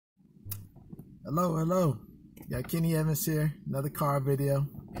Hello. Got Kenny Evans here, another car video,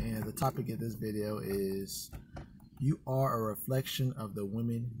 and the topic of this video is you are a reflection of the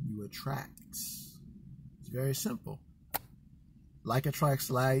women you attract. It's very simple. Like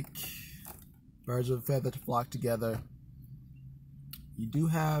attracts like, birds of a feather to flock together. You do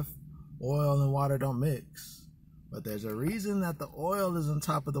have oil and water don't mix, but there's a reason that the oil is on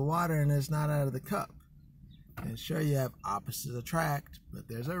top of the water and it's not out of the cup. And sure, you have opposites attract, but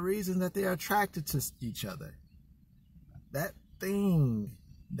there's a reason that they are attracted to each other. That thing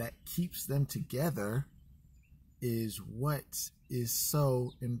that keeps them together is what is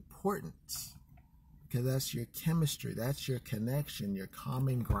so important, because that's your chemistry, that's your connection, your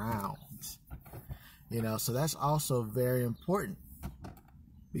common ground. So that's also very important,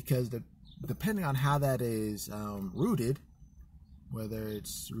 because depending on how that is rooted, whether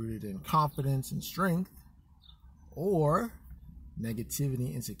it's rooted in confidence and strength, or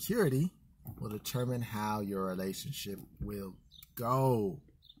negativity, insecurity, will determine how your relationship will go.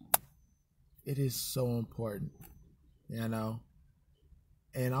 It is so important, and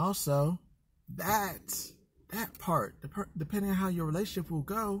also that part, depending on how your relationship will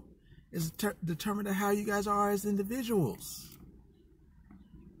go, is determined on how you guys are as individuals.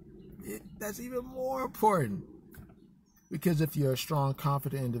 That's even more important, because if you're a strong,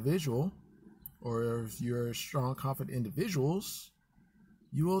 confident individual, or if you're strong, confident individuals,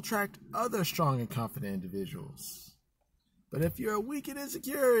 you will attract other strong and confident individuals. But if you're a weak and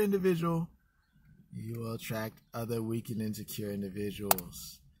insecure individual, you will attract other weak and insecure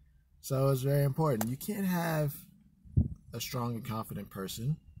individuals. So it's very important. You can't have a strong and confident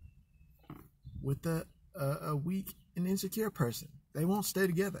person with a weak and insecure person. They won't stay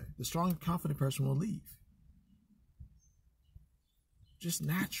together. The strong and confident person will leave. Just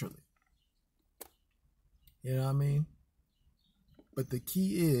naturally. You know what I mean? But the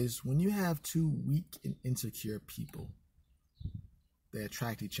key is, when you have two weak and insecure people, they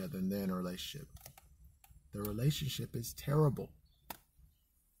attract each other and they're in a relationship. The relationship is terrible.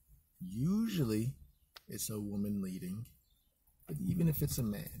 Usually, it's a woman leading, but even if it's a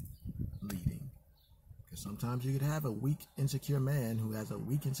man leading, because sometimes you could have a weak, insecure man who has a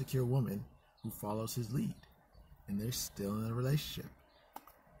weak, insecure woman who follows his lead, and they're still in a relationship,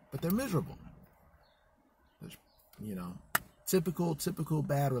 but they're miserable. Typical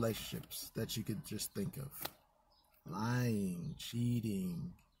bad relationships that you could just think of. Lying,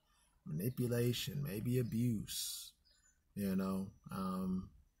 cheating, manipulation, maybe abuse,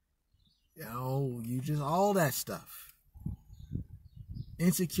 all that stuff.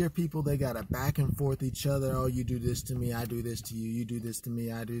 Insecure people, they got to back and forth each other. Oh, you do this to me, I do this to you. You do this to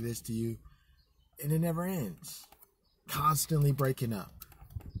me, I do this to you. And it never ends. Constantly breaking up.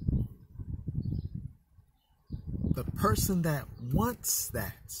 The person that wants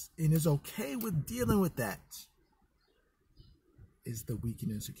that and is okay with dealing with that is the weak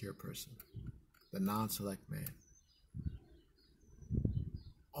and insecure person, the non-select man.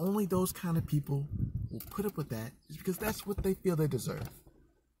 Only those kind of people will put up with that, is because that's what they feel they deserve.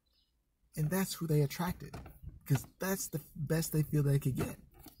 And that's who they attracted, because that's the best they feel they could get.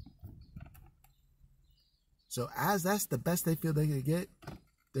 So as that's the best they feel they could get,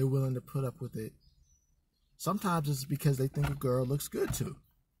 they're willing to put up with it. Sometimes it's because they think a girl looks good too.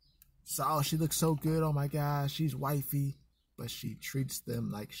 So, oh, she looks so good, oh my gosh, she's wifey, but she treats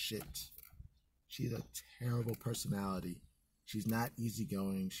them like shit. She's a terrible personality. She's not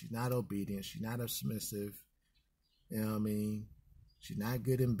easygoing, she's not obedient, she's not submissive. You know what I mean? She's not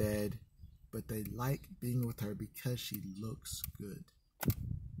good in bed, but they like being with her because she looks good.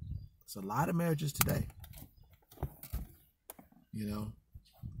 It's a lot of marriages today.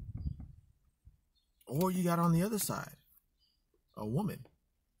 Or you got on the other side, a woman.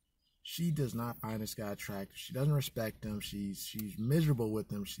 She does not find this guy attractive. She doesn't respect him. She's miserable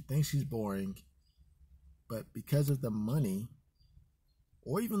with him. She thinks he's boring. But because of the money,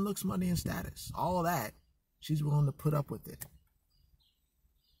 or even looks, money, and status, all of that, she's willing to put up with it.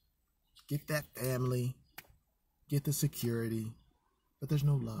 Get that family, get the security, but there's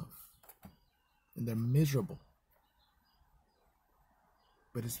no love. And they're miserable.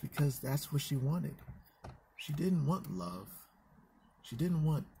 But it's because that's what she wanted. She didn't want love. She didn't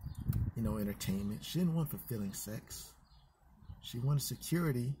want, entertainment. She didn't want fulfilling sex. She wanted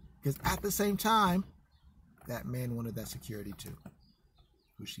security, because at the same time, that man wanted that security too,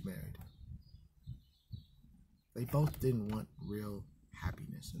 who she married. They both didn't want real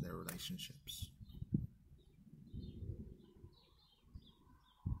happiness in their relationships.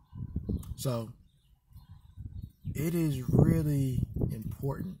 So, it is really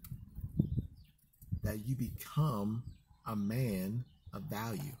important that you become a man of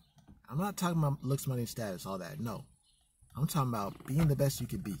value. I'm not talking about looks, money, status, all that. No. I'm talking about being the best you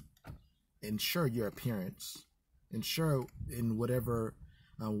could be. Ensure your appearance. Ensure in whatever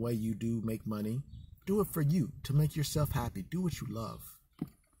way you do make money. Do it for you, to make yourself happy. Do what you love.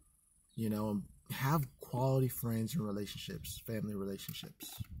 You know, have quality friends and relationships, family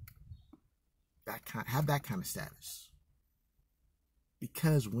relationships. Have that kind of status.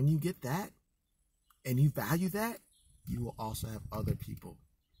 Because when you get that and you value that, you will also have other people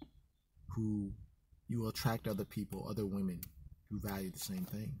who you will attract other people, other women who value the same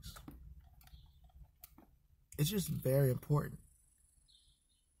things. It's just very important.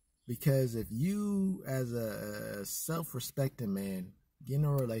 Because if you, as a self-respecting man, get in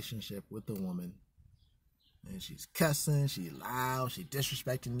a relationship with a woman and she's cussing, she's loud, she's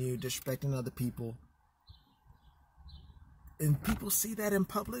disrespecting you, disrespecting other people, and people see that in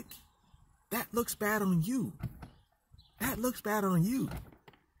public, that looks bad on you. That looks bad on you.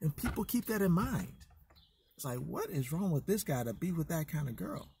 And people keep that in mind. It's like, what is wrong with this guy to be with that kind of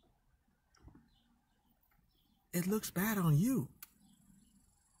girl? It looks bad on you.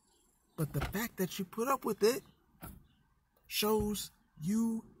 But the fact that you put up with it shows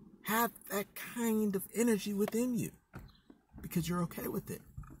you have that kind of energy within you because you're okay with it.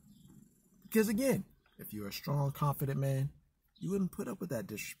 Because again, if you're a strong, confident man, you wouldn't put up with that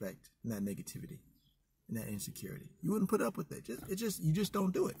disrespect and that negativity and that insecurity. You wouldn't put up with it. You just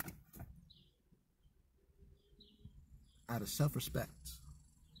don't do it. Out of self-respect.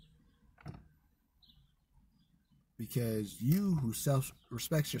 Because you who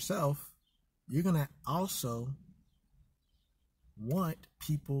respects yourself, you're going to also want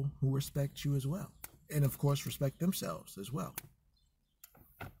people who respect you as well. And of course, respect themselves as well.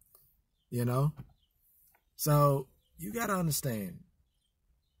 You know? So you got to understand,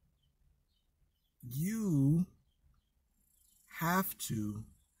 you have to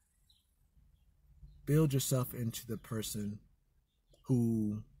build yourself into the person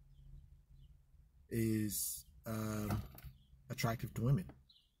who is attractive to women.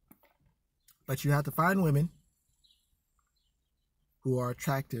 But you have to find women who are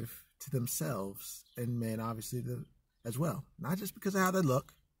attractive to themselves, and men obviously as well. Not just because of how they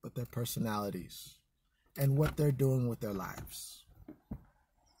look, but their personalities and what they're doing with their lives.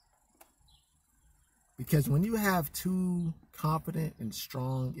 Because when you have two confident and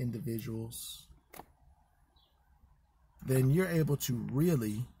strong individuals, then you're able to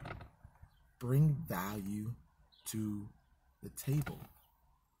really bring value to the table.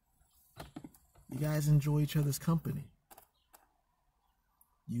 You guys enjoy each other's company.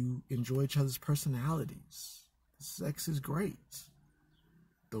 You enjoy each other's personalities. Sex is great.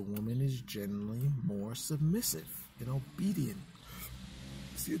 The woman is generally more submissive and obedient,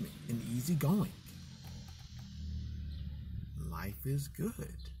 and easygoing. Life is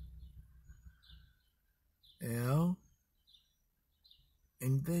good. You know?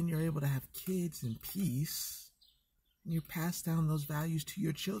 And then you're able to have kids in peace, and you pass down those values to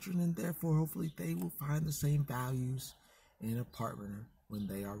your children, and therefore, hopefully, they will find the same values in a partner when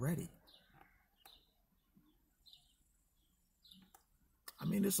they are ready. I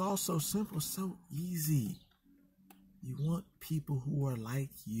mean, it's all so simple, so easy. You want people who are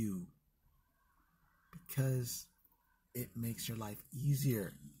like you because it makes your life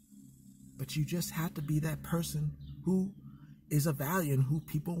easier. But you just have to be that person who is a value and who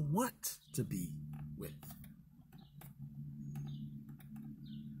people want to be with.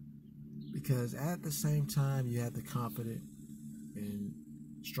 Because at the same time, you have the confident and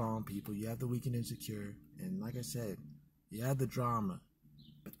strong people. You have the weak and insecure. And like I said, you have the drama.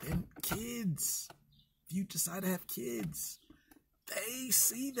 But then kids, if you decide to have kids, they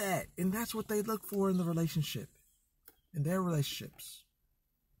see that. And that's what they look for in the relationship, in their relationships.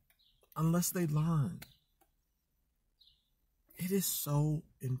 Unless they learn. It is so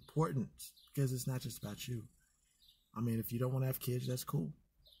important because it's not just about you. I mean, if you don't want to have kids, that's cool.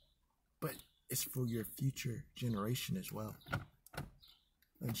 But it's for your future generation as well.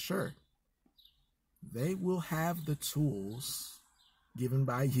 And sure, they will have the tools given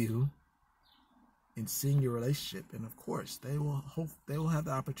by you in seeing your relationship, and of course, they will have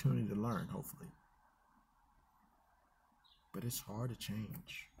the opportunity to learn, hopefully. But it's hard to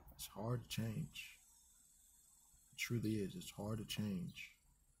change. It's hard to change. It truly is. It's hard to change.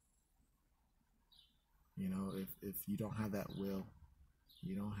 You know, if you don't have that will,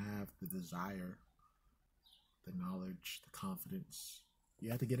 you don't have the desire, the knowledge, the confidence, you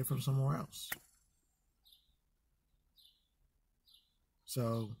have to get it from somewhere else.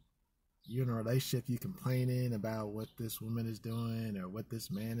 So you're in a relationship, you complaining about what this woman is doing or what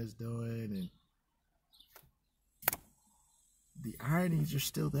this man is doing, and the irony is you're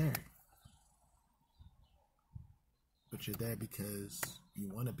still there. But you're there because you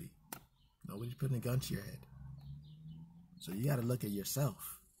want to be. Nobody's putting a gun to your head. So you got to look at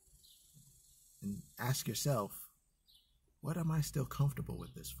yourself and ask yourself, what am I still comfortable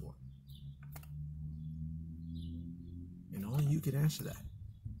with this for? And only you can answer that.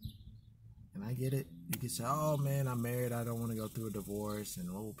 And I get it. You can say, oh man, I'm married. I don't want to go through a divorce.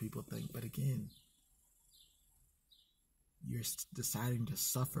 And what will people think? But again, you're deciding to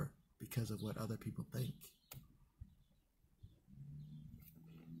suffer because of what other people think.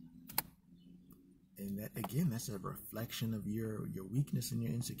 And that, again, that's a reflection of your weakness and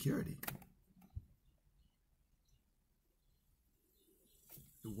your insecurity.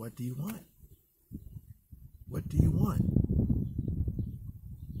 What do you want? What do you want?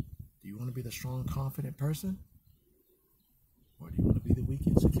 Do you want to be the strong, confident person? Or do you want to be the weak,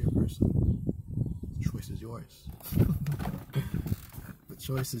 insecure person? The choice is yours. The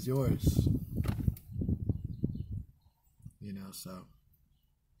choice is yours. You know, so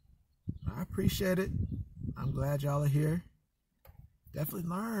I appreciate it. I'm glad y'all are here. Definitely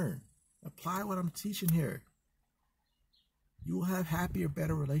learn. Apply what I'm teaching here. You will have happier,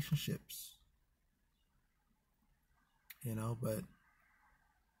 better relationships. You know, but,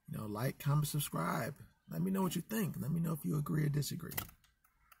 you know, like, comment, subscribe. Let me know what you think. Let me know if you agree or disagree.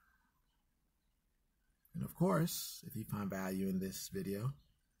 And of course, if you find value in this video,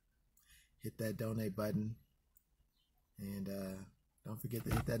 hit that donate button. And don't forget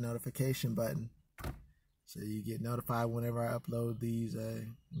to hit that notification button so you get notified whenever I upload these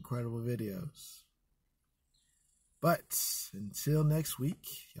incredible videos. But until next week,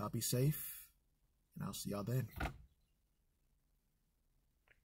 y'all be safe, and I'll see y'all then.